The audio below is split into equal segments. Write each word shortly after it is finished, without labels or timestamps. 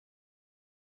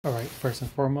All right, first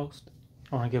and foremost,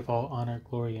 I want to give all honor,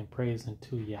 glory, and praise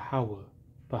unto Yahweh,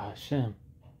 Bahashem,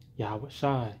 Yahweh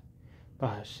Shai,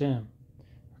 Bahashem,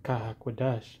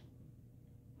 Kahakwadash,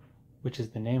 which is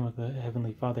the name of the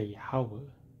Heavenly Father, Yahweh.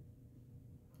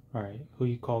 All right, who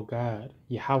you call God.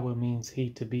 Yahweh means He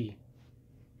to be.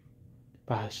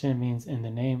 Bahashem means in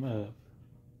the name of.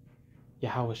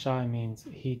 Yahweh Shai means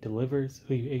He delivers,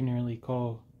 who you ignorantly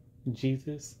call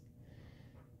Jesus.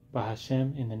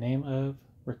 Bahashem in the name of.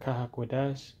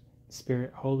 Rakahakwadash,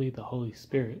 Spirit Holy, the Holy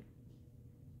Spirit.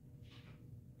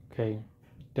 Okay,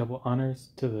 double honors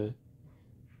to the,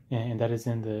 and that is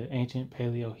in the ancient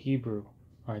Paleo Hebrew.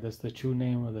 All right, that's the true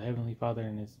name of the Heavenly Father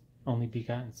and His only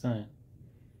begotten Son.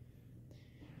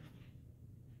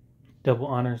 Double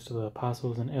honors to the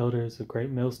apostles and elders of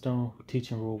Great Millstone who teach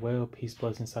and rule well. Peace,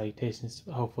 blessings, salutations to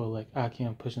the hopeful elect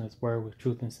Akim pushing this word with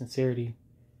truth and sincerity.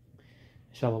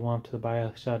 Shalom to the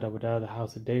Bayah Shadawadah, the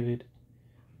house of David.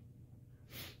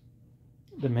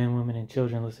 The men, women, and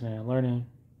children listening and learning.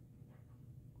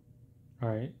 All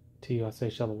right, to you I say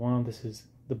Shalom. This is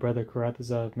the brother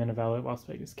Karathaza of Men of Valor at Las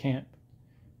Vegas Camp.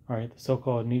 All right, the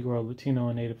so-called Negro, Latino,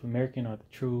 and Native American are the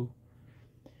true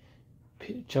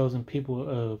chosen people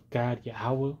of God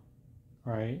Yahweh. All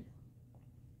right,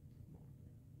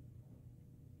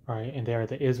 and they are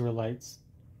the Israelites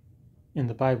in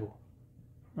the Bible.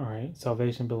 All right,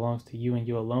 salvation belongs to you and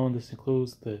you alone. This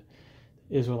includes the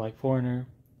Israelite foreigner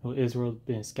who Israel has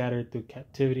been scattered through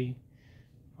captivity.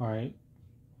 All right.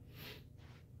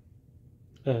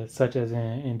 Such as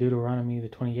in Deuteronomy, the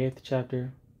 28th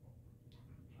chapter.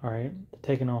 All right,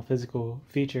 taking on physical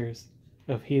features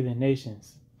of heathen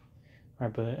nations. All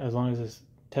right, but as long as this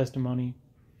testimony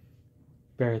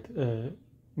bear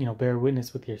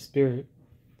witness with your spirit.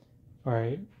 All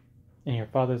right, and your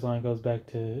father's line goes back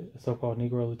to so-called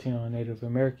Negro, Latino, and Native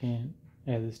American,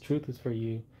 as this truth is for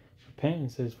you,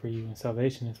 repentance is for you, and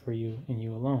salvation is for you and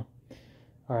you alone.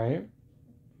 All right,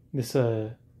 this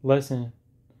lesson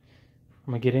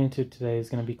I'm going to get into today is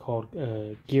going to be called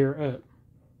Gear Up.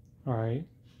 All right.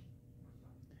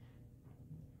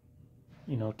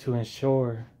 To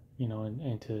ensure,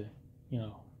 and to,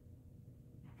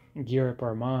 gear up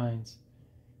our minds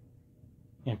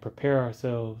and prepare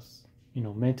ourselves,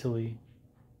 mentally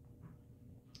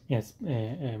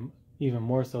and even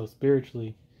more so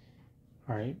spiritually.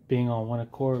 All right. Being on one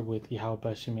accord with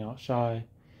Yahweh Shemi Shai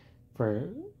for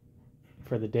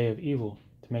the day of evil,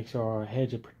 to make sure our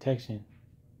hedge of protection,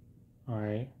 all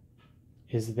right,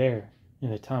 is there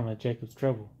in the time of Jacob's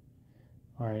trouble,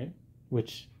 all right,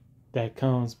 which that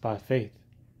comes by faith,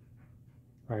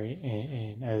 all right,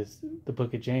 and as the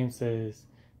book of James says,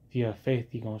 if you have faith,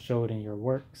 you're going to show it in your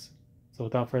works. So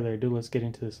without further ado, let's get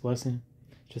into this lesson.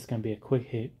 It's just going to be a quick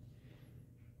hit,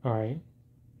 all right,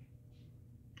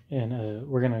 and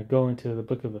we're going to go into the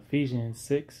book of Ephesians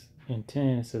 6 and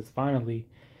 10. It says, finally,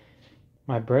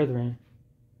 my brethren,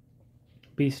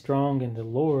 be strong in the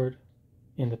Lord,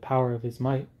 in the power of His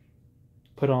might.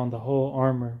 Put on the whole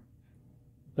armor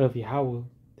of Yahweh,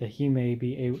 that ye may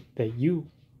be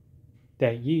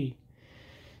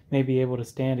able to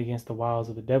stand against the wiles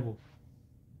of the devil.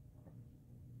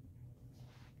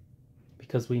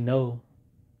 Because we know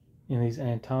in these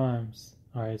end times,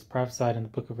 all right, it's prophesied in the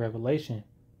book of Revelation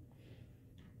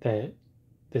that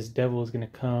this devil is going to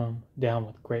come down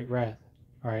with great wrath.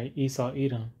 All right, Esau,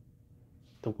 Edom,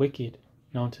 the wicked,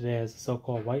 known today as the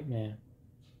so-called white man,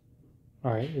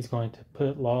 all right, is going to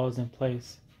put laws in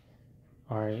place,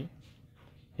 all right,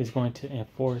 is going to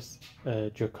enforce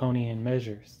draconian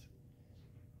measures,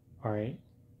 all right,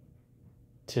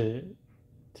 to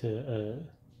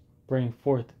bring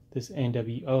forth this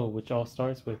NWO, which all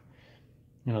starts with,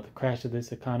 the crash of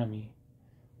this economy,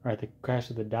 right, the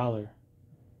crash of the dollar,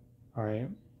 all right,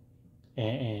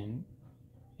 and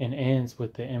ends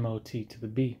with the MOT to the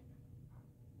B,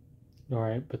 all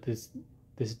right, but this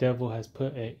devil has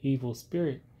put an evil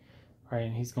spirit, right,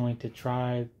 and he's going to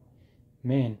try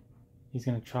men. He's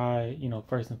going to try,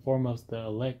 first and foremost, the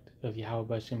elect of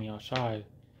Yahweh Shemi Shai,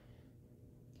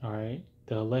 all right,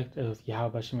 the elect of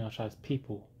Yahweh Shemi Shai's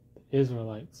people, the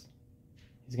Israelites.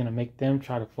 He's going to make them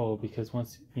try to fold, because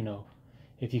once,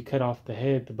 if you cut off the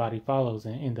head, the body follows,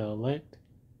 and in the elect,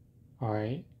 all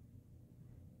right,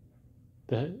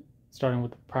 starting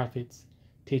with the prophets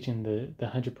teaching the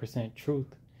 100%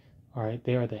 truth, all right,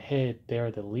 they are the head, they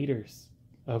are the leaders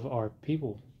of our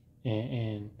people,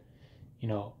 and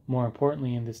more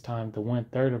importantly in this time, the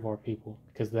 1/3 of our people,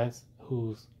 because that's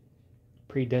who's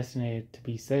predestinated to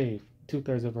be saved.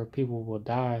 2/3 of our people will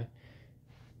die,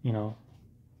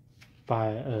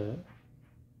 by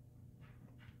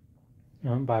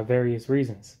various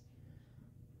reasons.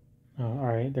 All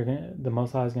right, the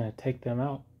Most High is gonna take them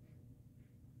out.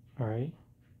 All right,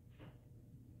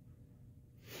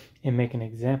 and make an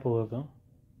example of them.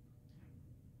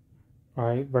 All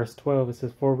right, verse 12, it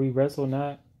says, "For we wrestle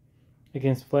not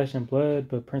against flesh and blood,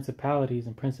 but principalities,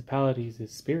 and principalities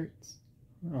is spirits."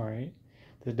 All right,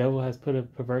 the devil has put a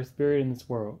perverse spirit in this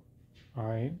world. All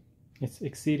right, it's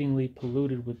exceedingly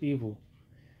polluted with evil.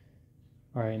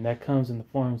 All right, and that comes in the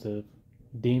forms of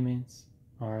demons.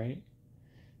 All right,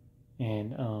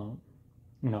 and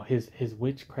his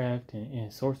witchcraft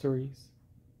and sorceries,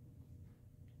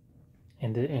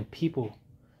 and people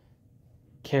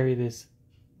carry this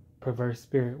perverse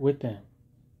spirit with them.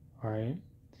 All right,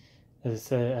 as it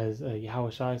said, as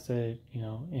Yahushua said,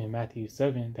 in Matthew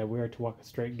 7, that we are to walk a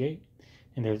straight gate,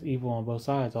 and there's evil on both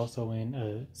sides. Also in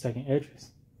 2nd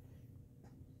Esdras.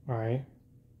 All right.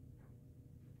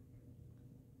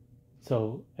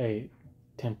 So,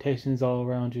 temptations all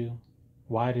around you.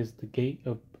 Wide is the gate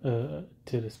of to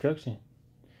destruction.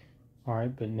 All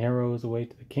right, but narrow is the way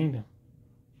to the kingdom.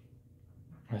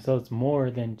 And so it's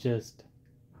more than just,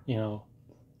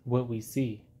 what we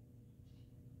see.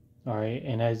 All right,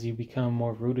 and as you become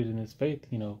more rooted in this faith,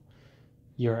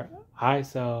 your eye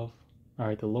salve, all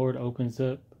right, the Lord opens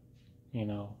up,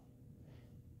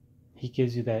 He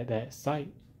gives you that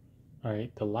sight, all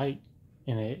right, the light,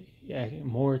 and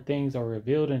more things are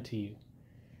revealed unto you,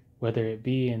 whether it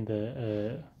be in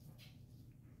the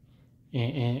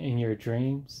in your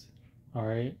dreams, all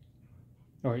right,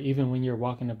 or even when you're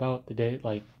walking about the day,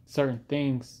 like certain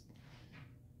things,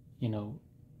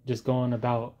 just going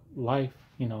about life,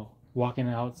 walking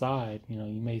outside,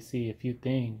 you may see a few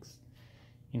things,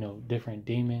 different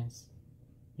demons,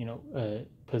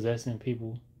 possessing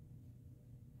people,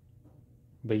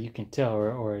 but you can tell,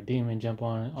 or a demon jump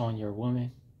on your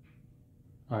woman.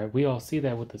 All right, we all see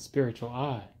that with the spiritual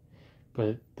eye,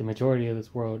 but the majority of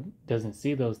this world doesn't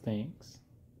see those things.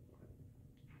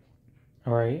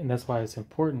 All right, and that's why it's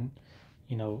important,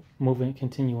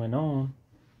 continuing on,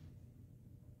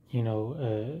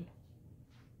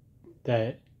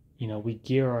 that, we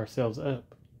gear ourselves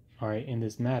up, all right, in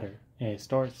this matter. And it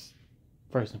starts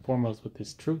first and foremost with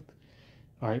this truth,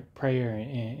 all right, prayer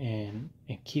and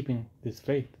keeping this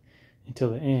faith until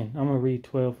the end. I'm going to read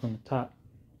 12 from the top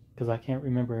because I can't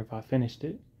remember if I finished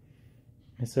it.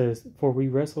 It says, "For we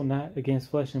wrestle not against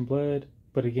flesh and blood,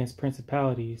 but against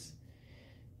principalities,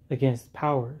 against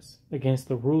powers, against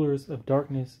the rulers of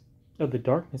darkness, of the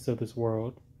darkness of this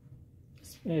world,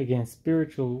 against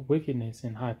spiritual wickedness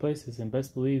in high places." And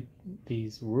best believe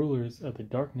these rulers of the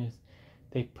darkness,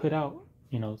 they put out,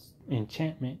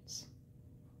 enchantments,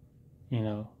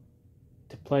 to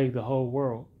plague the whole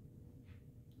world.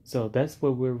 So that's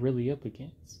what we're really up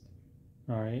against.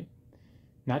 All right.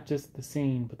 Not just the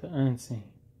seen, but the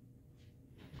unseen.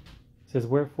 It says,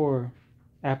 "Wherefore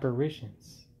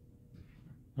apparitions."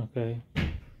 Okay.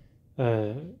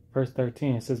 Verse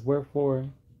 13, it says,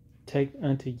 "Wherefore take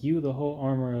unto you the whole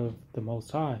armor of the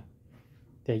Most High,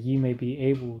 that ye may be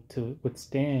able to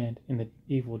withstand in the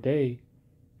evil day,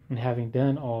 and having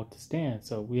done all to stand."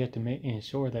 So we have to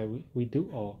ensure that we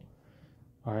do all.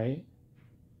 All right.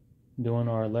 Doing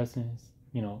our lessons,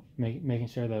 making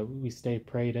sure that we stay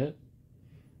prayed up,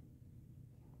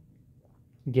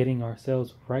 getting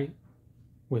ourselves right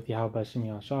with Yahweh Bashem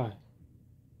Yahshai.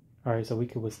 All right, so we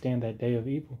could withstand that day of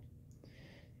evil.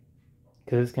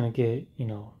 Because it's going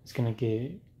to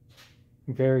get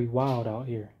very wild out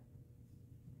here.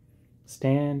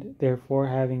 "Stand, therefore,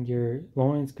 having your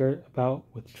loins girt about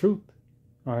with truth."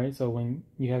 All right, so when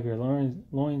you have your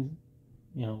loins,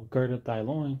 gird up thy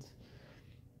loins.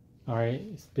 All right,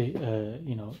 it's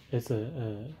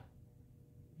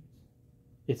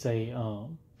a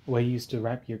way you used to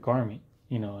wrap your garment,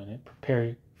 and it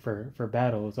prepare for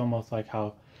battle. It's almost like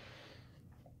how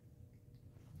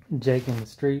Jake in the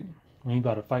street, when you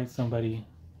about to fight somebody,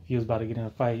 if you was about to get in a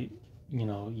fight,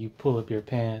 you pull up your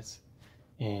pants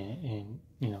and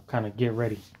kind of get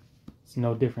ready. It's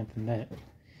no different than that.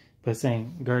 But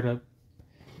saying gird up,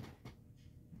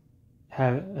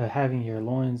 having your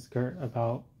loins girt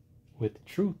about with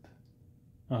truth.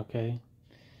 Okay.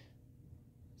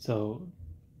 So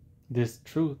this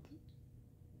truth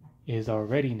is our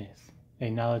readiness.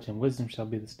 A knowledge and wisdom shall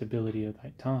be the stability of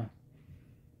thy time.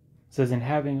 It says, "And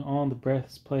having on the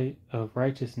breastplate of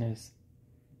righteousness,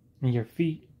 and your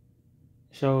feet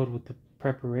showed with the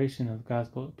preparation of the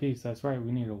gospel of peace." That's right.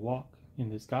 We need to walk in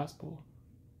this gospel.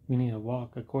 We need to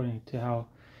walk according to how,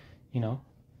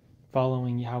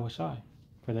 following Yahushai.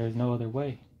 For there is no other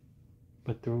way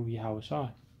but through Yahushai.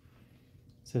 It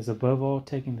says, "Above all,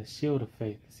 taking the shield of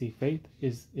faith." See, faith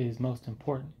is most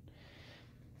important.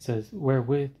 says,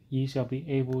 wherewith ye shall be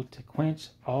able to quench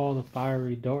all the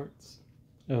fiery darts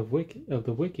of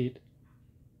the wicked.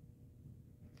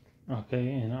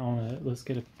 Okay, and let's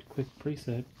get a quick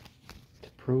precept to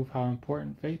prove how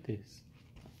important faith is.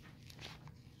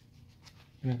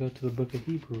 I'm going to go to the book of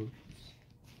Hebrews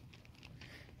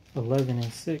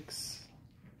 11:6.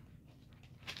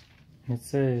 It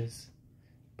says,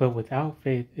 but without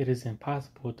faith it is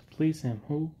impossible to please him.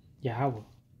 Who? Yahweh.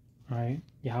 Alright?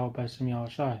 Yahweh B'Shem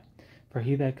Yahushai. For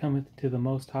he that cometh to the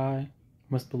Most High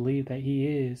must believe that he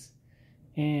is,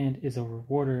 and is a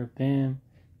rewarder of them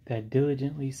that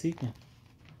diligently seek him.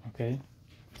 Okay?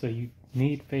 So you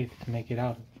need faith to make it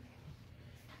out of it.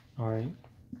 Alright?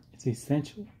 It's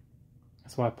essential.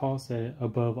 That's why Paul said,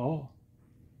 above all,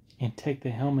 and take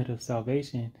the helmet of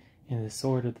salvation and the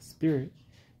sword of the Spirit,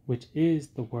 which is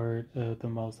the word of the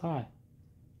Most High,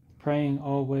 praying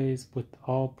always with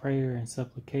all prayer and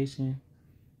supplication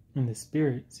in the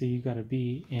Spirit. So you got to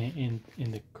be in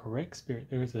the correct spirit.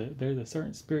 There's a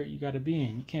certain spirit you got to be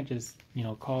in. You can't just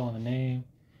call on the name,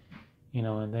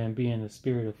 and then be in the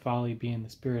spirit of folly, be in the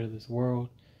spirit of this world.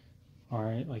 All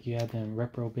right, like you have them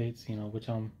reprobates, which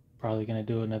I'm probably gonna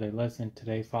do another lesson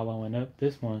today following up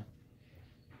this one.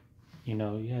 You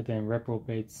had them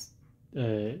reprobates,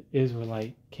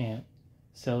 Israelite camp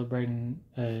celebrating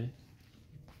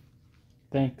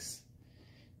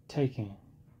Thanksgiving.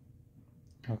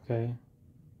 Okay,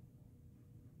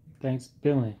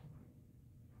 Thanksgiving.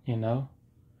 And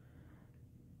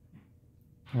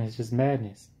it's just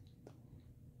madness.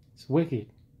 It's wicked.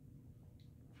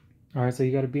 All right, so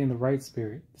you got to be in the right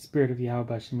spirit, the spirit of Yahweh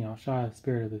B'Shem Yahushai, the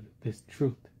spirit of this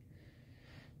truth.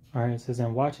 All right, it says,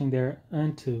 and watching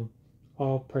thereunto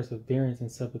all perseverance and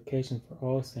supplication for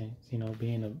all saints.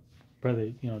 Being a brother,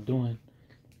 doing.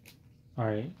 All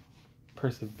right,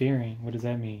 persevering. What does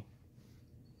that mean?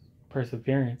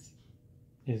 Perseverance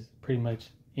is pretty much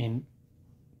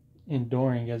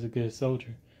enduring as a good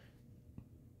soldier.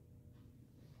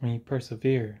 When you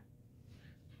persevere,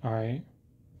 all right.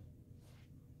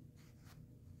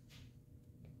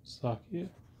 Yeah.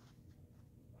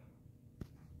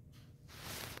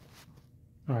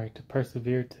 All right, to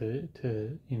persevere,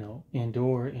 to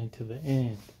endure into the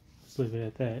end. Let's leave it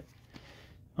at that.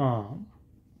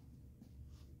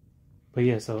 But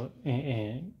yeah, so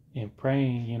and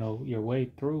praying, your way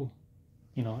through,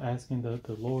 asking the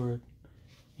Lord,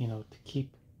 to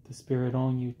keep the Spirit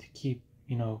on you, to keep,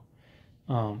 you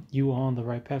on the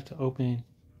right path, to open,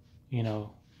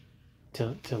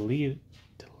 to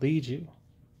lead you.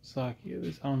 So I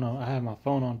don't know. I have my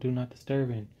phone on Do Not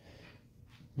Disturb, and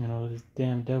this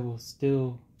damn devil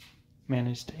still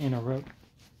managed to interrupt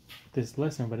this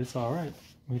lesson, but it's all right.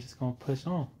 We're just gonna push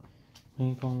on. We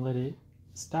ain't gonna let it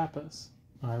stop us.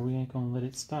 All right, we ain't gonna let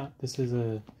it stop. This is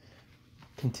a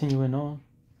continuing on.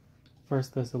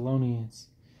 1 Thessalonians,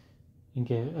 and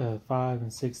get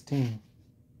 5:16,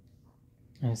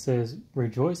 and it says,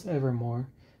 "Rejoice evermore."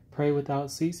 Pray without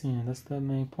ceasing. And that's the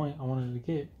main point I wanted to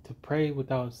get. To pray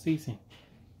without ceasing.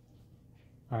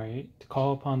 All right. To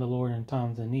call upon the Lord in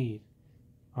times of need.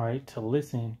 All right. To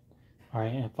listen. All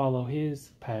right. And follow his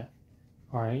path.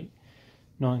 All right.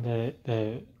 Knowing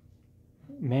that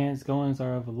man's goings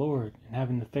are of the Lord. And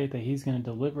having the faith that he's going to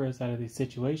deliver us out of these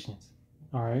situations.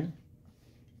 All right.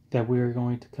 That we are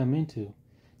going to come into. It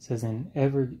says, in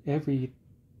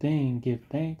everything give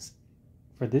thanks.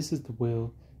 For this is the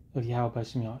will of Yahweh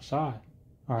B'Shem Yahushai.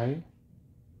 Alright?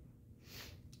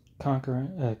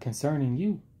 Concerning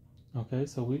you. Okay,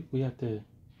 so we have to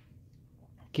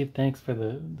give thanks for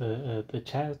the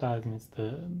chastisements,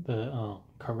 the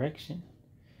correction.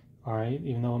 Alright?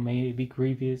 Even though it may be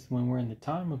grievous when we're in the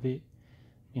time of it,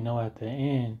 at the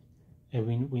end,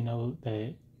 and we know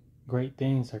that great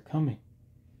things are coming.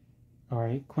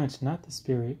 Alright? Quench not the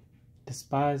spirit,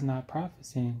 despise not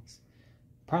prophesyings,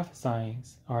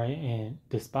 all right, and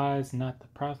despise not the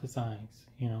prophesyings.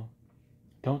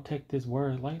 Don't take this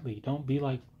word lightly. Don't be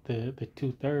like the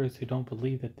 2/3 who don't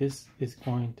believe that this is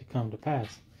going to come to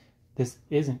pass. This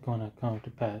isn't going to come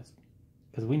to pass,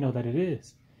 because we know that it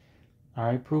is. All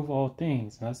right, prove all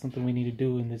things, and that's something we need to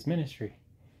do in this ministry.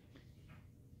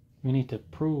 We need to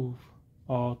prove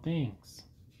all things.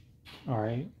 All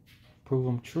right, prove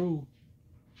them true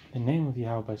in the name of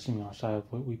Yahweh B'Shem Yahushai of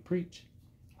what we preach.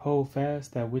 Hold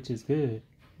fast that which is good. It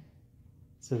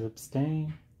says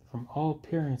abstain from all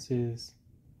appearances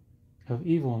of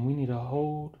evil, and we need to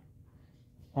hold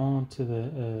on to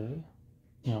the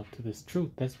to this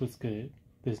truth. That's what's good.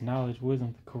 This knowledge,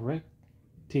 wisdom, the correct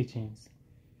teachings,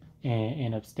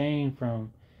 and abstain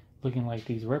from looking like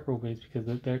these reprobates, because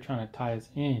they're trying to tie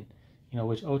us in,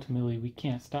 which ultimately we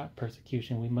can't stop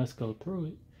persecution. We must go through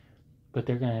it. but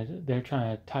they're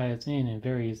trying to tie us in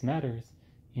various matters,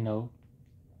 you know,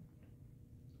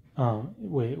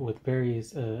 with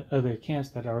various other camps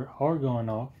that are going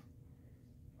off,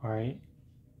 all right,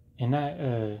 and not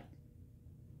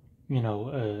you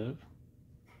know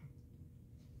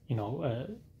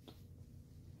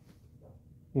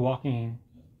walking,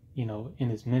 you know, in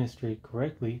his ministry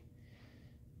correctly,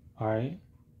 all right.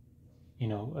 You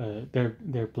know,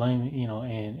 they're blaming, you know,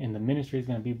 and the ministry is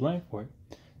going to be blamed for it.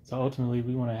 So ultimately,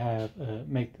 we want to have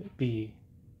make the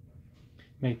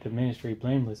ministry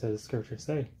blameless, as the scriptures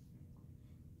say.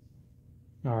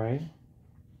 All right,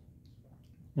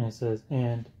 and it says,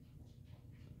 and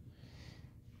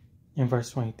in verse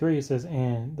 23, it says,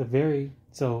 and the very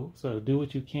so do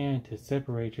what you can to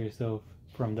separate yourself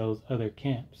from those other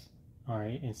camps. All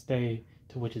right, and stay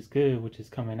to which is good, which is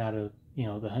coming out of, you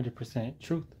know, the 100%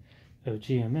 truth of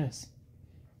GMS.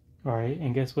 All right,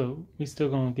 and guess what? We still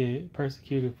gonna get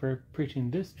persecuted for preaching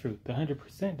this truth, the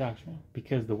 100% doctrine,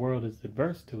 because the world is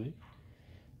adverse to it.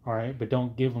 All right, but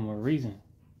don't give them a reason.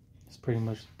 That's pretty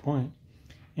much the point.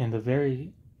 And the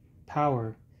very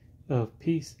power of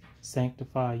peace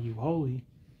sanctify you wholly.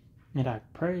 And I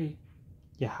pray,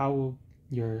 Yahweh,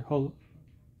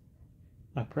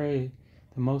 I pray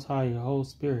the Most High, your whole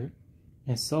spirit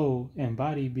and soul and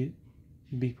body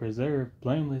be preserved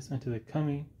blameless unto the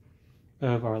coming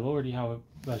of our Lord Yahweh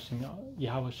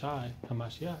Shai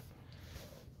HaMashiach.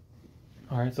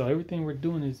 All right, so everything we're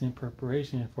doing is in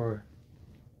preparation for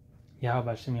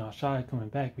Yahweh Shai coming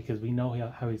back, because we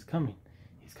know how he's coming.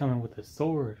 He's coming with a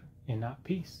sword and not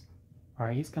peace. All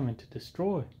right, he's coming to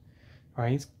destroy. All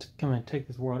right, he's coming to take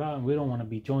this world out, and we don't want to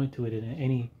be joined to it in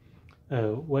any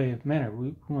way of manner.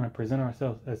 We want to present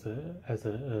ourselves as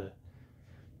an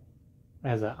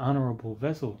honorable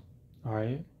vessel. All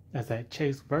right, as that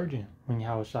chaste virgin when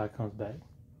Yahweh Shai comes back.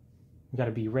 We got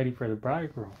to be ready for the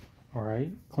bridegroom. All right,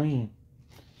 clean.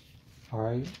 All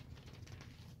right,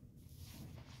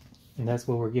 and that's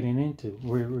what we're getting into.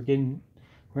 We're in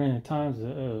the times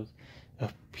of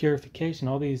purification.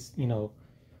 All these, you know,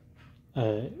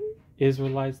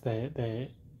 Israelites that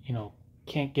you know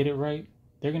can't get it right,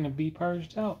 they're gonna be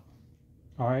purged out.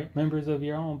 All right, members of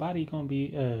your own body gonna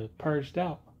be purged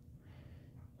out.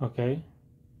 Okay,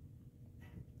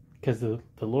 because the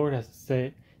Lord has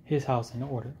set His house in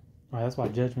order. All right, that's why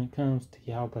judgment comes to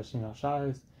Yahweh Shem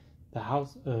Shai, the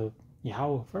house of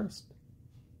Yahweh first.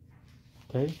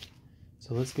 Okay,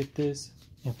 so let's get this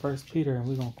in 1 Peter, and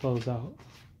we're gonna close out.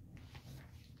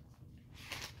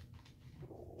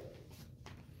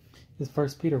 It's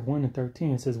 1 Peter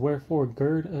 1:13. It says, wherefore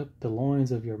gird up the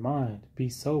loins of your mind, be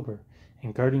sober.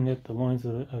 And girding up the loins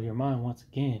of your mind once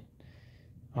again.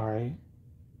 All right.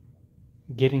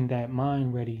 Getting that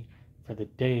mind ready for the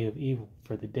day of evil,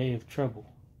 for the day of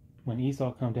trouble, when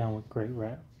Esau come down with great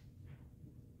wrath.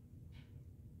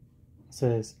 It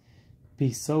says,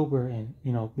 be sober, and,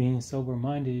 you know, being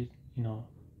sober-minded, you know,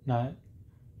 not,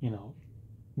 you know,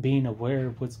 being aware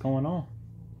of what's going on.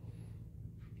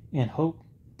 And hope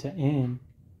to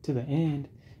the end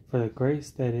for the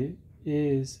grace that it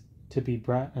is to be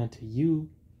brought unto you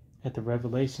at the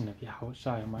revelation of Yahweh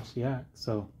Shai HaMashiach.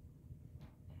 So,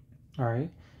 all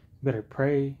right, you better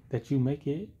pray that you make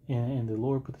it, and the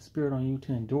Lord put the Spirit on you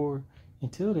to endure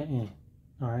until the end.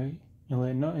 All right,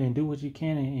 and do what you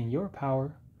can in your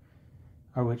power,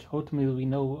 or which ultimately we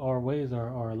know our ways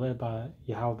are led by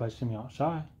Yahweh Shem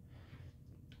Shai.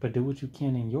 But do what you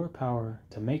can in your power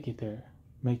to make it there.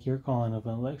 Make your calling of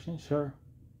an election sure.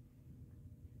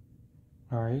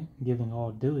 All right, giving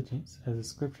all diligence, as the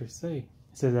scriptures say.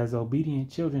 It says, as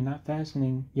obedient children, not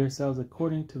fashioning yourselves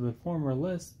according to the former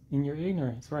lusts in your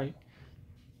ignorance, right?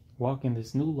 Walk in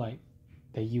this new light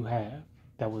that you have,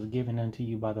 that was given unto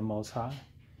you by the Most High.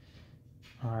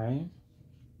 All right.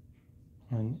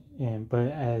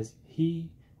 But as he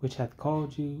which hath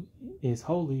called you is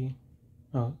holy.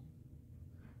 Oh.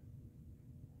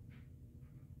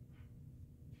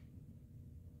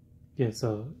 Yeah,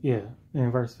 so, yeah, in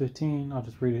verse 15, I'll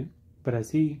just read it. But as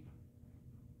he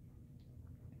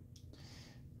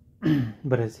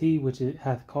which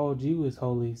hath called you is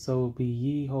holy, so be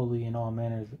ye holy in all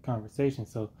manners of conversation.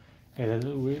 So,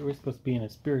 we're supposed to be in a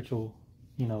spiritual,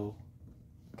 you know,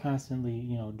 constantly,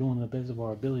 you know, doing the best of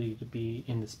our ability to be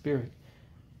in the spirit.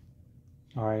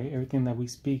 All right, everything that we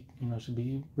speak, you know, should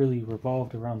be really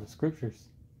revolved around the scriptures.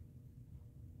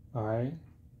 All right,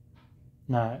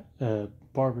 not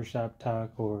barbershop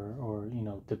talk or you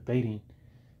know, debating,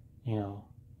 you know,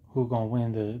 who's gonna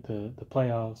win the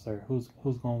playoffs, or who's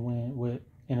gonna win, what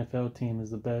NFL team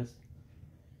is the best.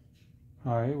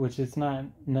 All right, which is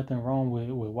nothing wrong with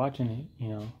watching it, you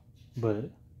know, but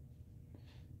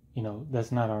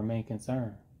that's not our main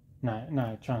concern.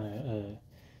 Not trying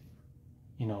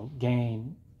to,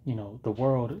 gain, the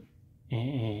world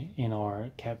in our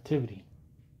captivity.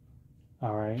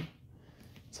 All right.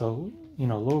 So,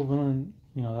 Lord willing,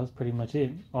 that's pretty much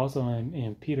it. Also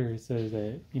in Peter, it says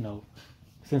that,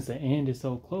 since the end is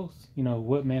so close,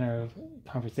 what manner of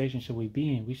conversation should we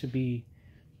be in? We should be,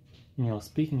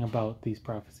 speaking about these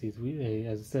prophecies. We,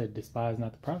 as I said, despise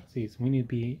not the prophecies. We need to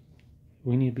be,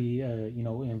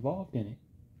 involved in it.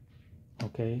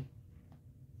 Okay.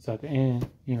 So at the end,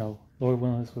 Lord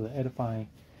willing, this was an edifying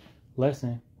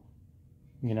lesson,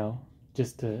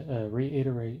 just to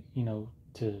reiterate,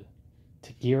 to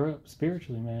gear up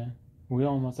spiritually, man. We're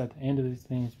almost at the end of these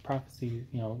things, prophecies,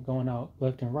 going out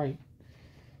left and right.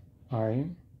 All right.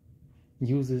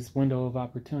 Use this window of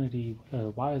opportunity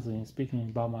wisely, and speaking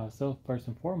about myself first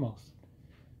and foremost.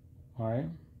 All right.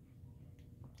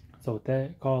 So with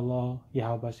that, call Allah,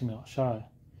 Yahweh Bashim al Shai.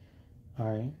 All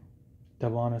right.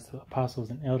 Double honors to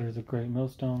apostles and elders of Great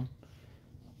Millstone.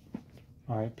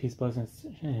 All right. Peace, blessings,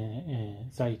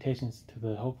 and salutations to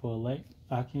the hopeful elect,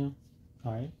 Akim.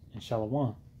 All right. And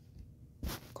Shalom.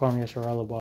 Call me Yashar Allah.